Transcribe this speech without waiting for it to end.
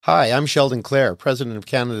Hi, I'm Sheldon Clare, President of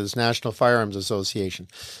Canada's National Firearms Association.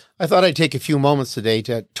 I thought I'd take a few moments today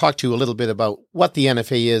to talk to you a little bit about what the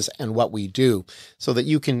NFA is and what we do, so that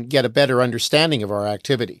you can get a better understanding of our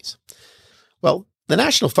activities. Well, the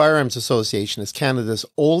National Firearms Association is Canada's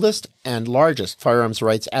oldest and largest firearms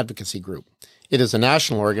rights advocacy group. It is a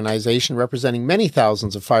national organization representing many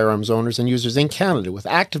thousands of firearms owners and users in Canada, with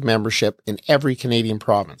active membership in every Canadian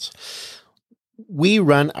province. We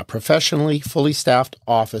run a professionally, fully staffed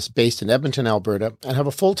office based in Edmonton, Alberta, and have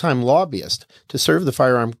a full-time lobbyist to serve the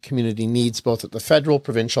firearm community needs both at the federal,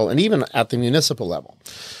 provincial, and even at the municipal level.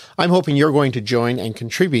 I'm hoping you're going to join and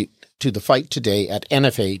contribute to the fight today at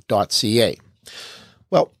nfa.ca.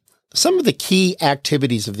 Well, some of the key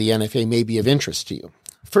activities of the NFA may be of interest to you.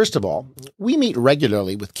 First of all, we meet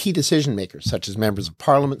regularly with key decision makers such as members of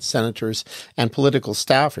parliament, senators, and political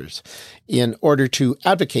staffers in order to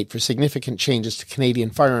advocate for significant changes to Canadian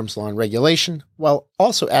firearms law and regulation, while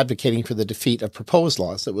also advocating for the defeat of proposed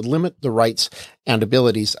laws that would limit the rights and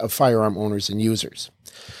abilities of firearm owners and users.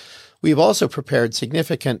 We have also prepared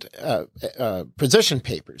significant position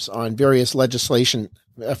papers on various legislation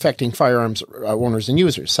affecting firearms owners and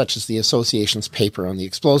users, such as the Association's paper on the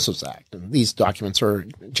Explosives Act. And these documents are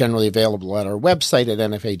generally available at our website at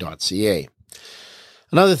nfa.ca.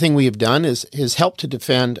 Another thing we have done is help to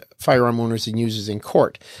defend firearm owners and users in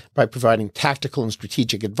court by providing tactical and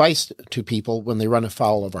strategic advice to people when they run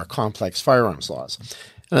afoul of our complex firearms laws.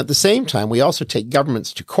 And at the same time, we also take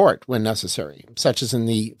governments to court when necessary, such as in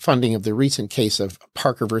the funding of the recent case of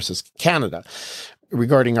Parker versus Canada,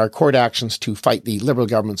 regarding our court actions to fight the Liberal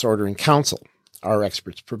government's order in council. Our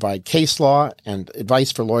experts provide case law and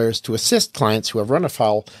advice for lawyers to assist clients who have run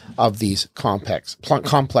afoul of these complex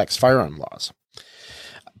firearm laws.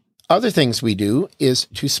 Other things we do is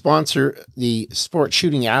to sponsor the sport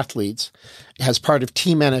shooting athletes as part of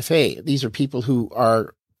Team NFA. These are people who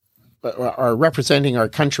are representing our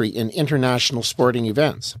country in international sporting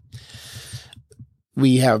events.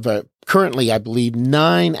 We have currently, I believe,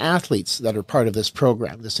 9 athletes that are part of this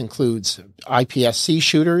program. This includes IPSC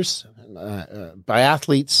shooters,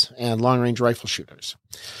 biathletes, and long-range rifle shooters.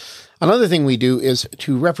 Another thing we do is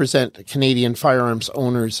to represent Canadian firearms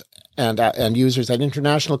owners and users at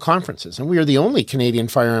international conferences. And we are the only Canadian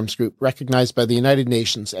firearms group recognized by the United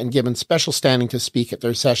Nations and given special standing to speak at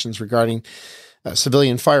their sessions regarding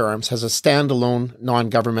civilian firearms as a standalone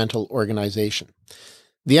non-governmental organization.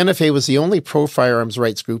 The NFA was the only pro-firearms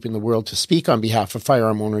rights group in the world to speak on behalf of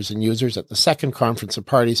firearm owners and users at the second conference of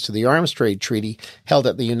parties to the Arms Trade Treaty held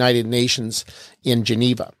at the United Nations in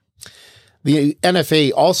Geneva. The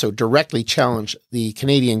NFA also directly challenged the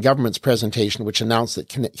Canadian government's presentation, which announced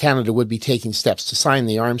that Canada would be taking steps to sign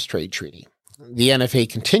the Arms Trade Treaty. The NFA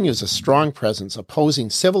continues a strong presence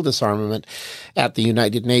opposing civil disarmament at the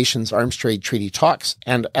United Nations Arms Trade Treaty talks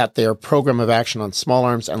and at their Program of Action on Small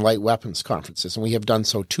Arms and Light Weapons conferences. And we have done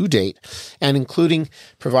so to date, and including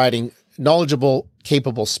providing knowledgeable,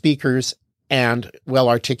 capable speakers and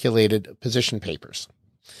well-articulated position papers.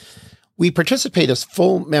 We participate as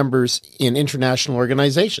full members in international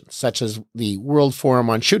organizations such as the World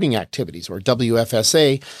Forum on Shooting Activities, or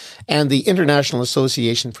WFSA, and the International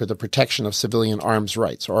Association for the Protection of Civilian Arms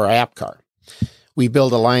Rights, or IAPCAR. We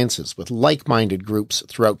build alliances with like-minded groups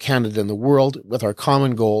throughout Canada and the world with our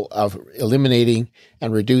common goal of eliminating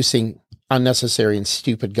and reducing unnecessary and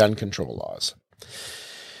stupid gun control laws.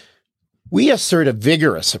 We assert a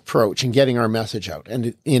vigorous approach in getting our message out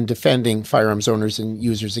and in defending firearms owners and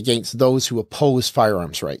users against those who oppose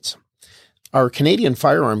firearms rights. Our Canadian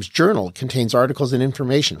Firearms Journal contains articles and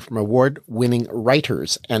information from award-winning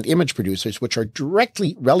writers and image producers which are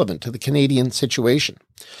directly relevant to the Canadian situation.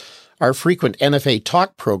 Our frequent NFA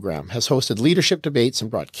Talk program has hosted leadership debates and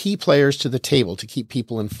brought key players to the table to keep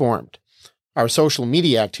people informed. Our social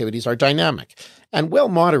media activities are dynamic and well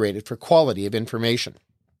moderated for quality of information.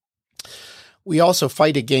 We also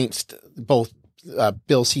fight against both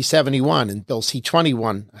Bill C-71 and Bill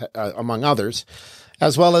C-21, among others,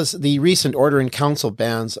 as well as the recent Order in Council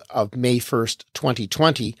bans of May 1st,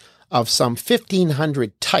 2020, of some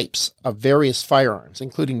 1,500 types of various firearms,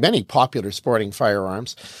 including many popular sporting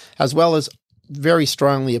firearms, as well as very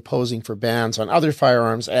strongly opposing for bans on other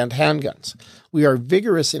firearms and handguns. We are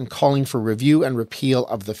vigorous in calling for review and repeal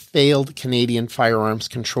of the failed Canadian firearms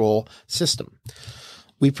control system.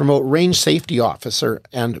 We promote range safety officer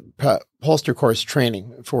and holster course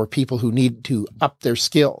training for people who need to up their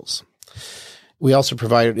skills. We also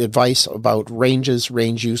provide advice about ranges,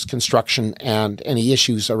 range use, construction, and any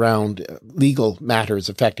issues around legal matters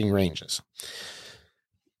affecting ranges.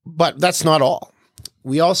 But that's not all.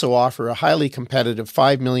 We also offer a highly competitive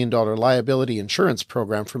 $5 million liability insurance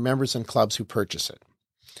program for members and clubs who purchase it.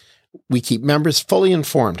 We keep members fully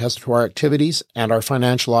informed as to our activities and our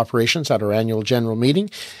financial operations at our annual general meeting.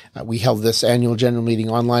 We held this annual general meeting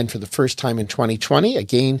online for the first time in 2020,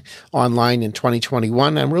 again online in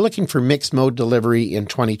 2021, and we're looking for mixed mode delivery in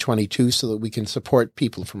 2022 so that we can support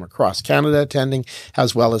people from across Canada attending,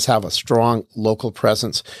 as well as have a strong local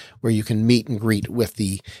presence where you can meet and greet with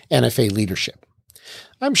the NFA leadership.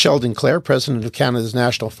 I'm Sheldon Clare, President of Canada's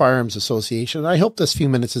National Firearms Association, and I hope this few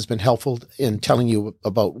minutes has been helpful in telling you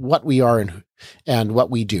about what we are and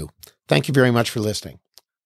what we do. Thank you very much for listening.